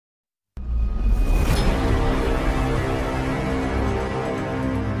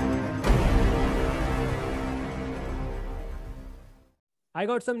I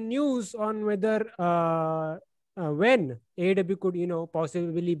got some news on whether when AEW could,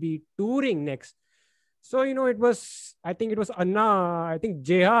 possibly be touring next. So, it was, I think it was Anna, I think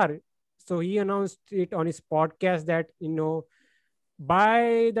JR. So he announced it on his podcast that,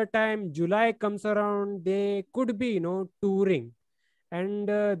 by the time July comes around, they could be, touring. And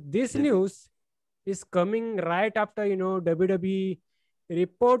this Mhm. news is coming right after, WWE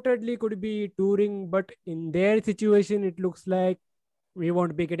reportedly could be touring, but in their situation, it looks like we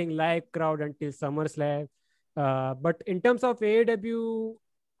won't be getting live crowd until SummerSlam. But in terms of AEW,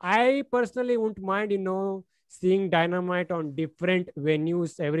 I personally wouldn't mind, seeing Dynamite on different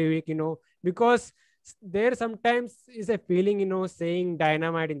venues every week, because there sometimes is a feeling, saying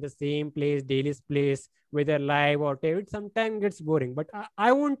Dynamite in the same place, daily place, whether live or TV, it sometimes gets boring. But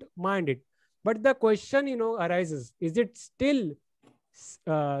I won't mind it. But the question, arises: is it still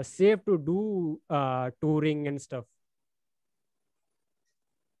safe to do touring and stuff?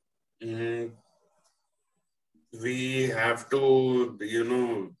 Mm, we have to,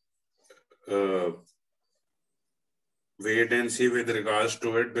 uh, wait and see with regards to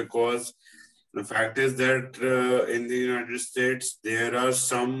it, because the fact is that in the United States, there are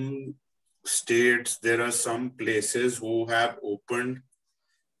some places who have opened,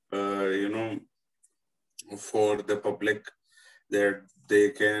 you know, for the public, that they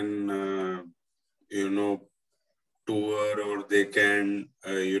can, you know, tour, or they can,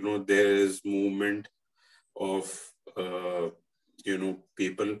 there is movement of, uh,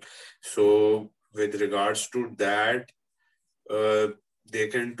 people. So with regards to that, uh, they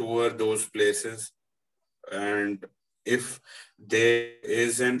can tour those places. And if there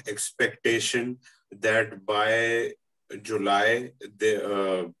is an expectation that by July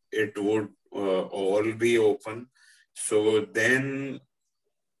it would all be open, so then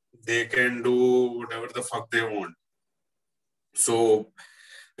they can do whatever the fuck they want. So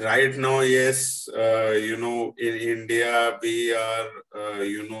right now, yes, in India, we are,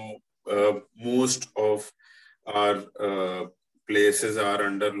 most of our places are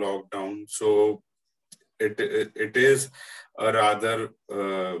under lockdown. So it is a rather,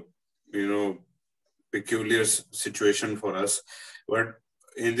 you know, peculiar situation for us. But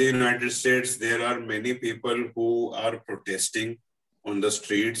in the United States, there are many people who are protesting on the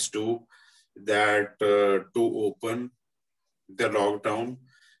streets too, that to open the lockdown.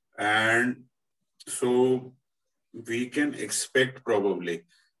 And so we can expect probably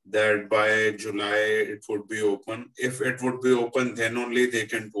that by July it would be open. If it would be open, then only they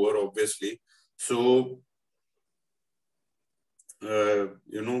can tour, obviously. So,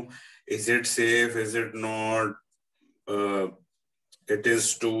 is it safe? Is it not? Uh, it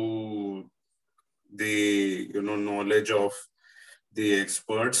is to the, knowledge of the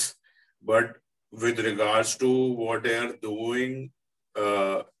experts. But with regards to what they are doing,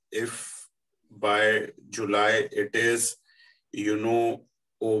 if by July it is, you know,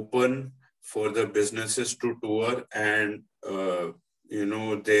 open for the businesses to tour, and,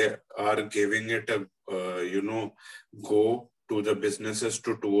 they are giving it a, go to the businesses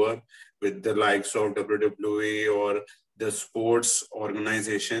to tour with the likes of WWE or the sports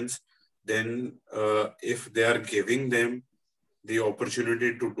organizations, then if they are giving them the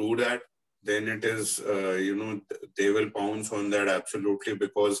opportunity to do that, then it is, they will pounce on that absolutely,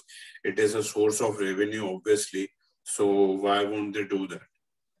 because it is a source of revenue, obviously. So why won't they do that?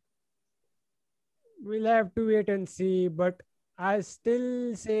 We'll have to wait and see, but I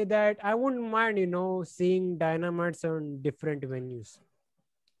still say that I wouldn't mind, seeing Dynamites on different venues.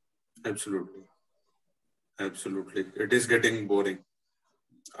 Absolutely. Absolutely. It is getting boring.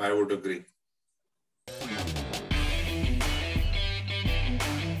 I would agree.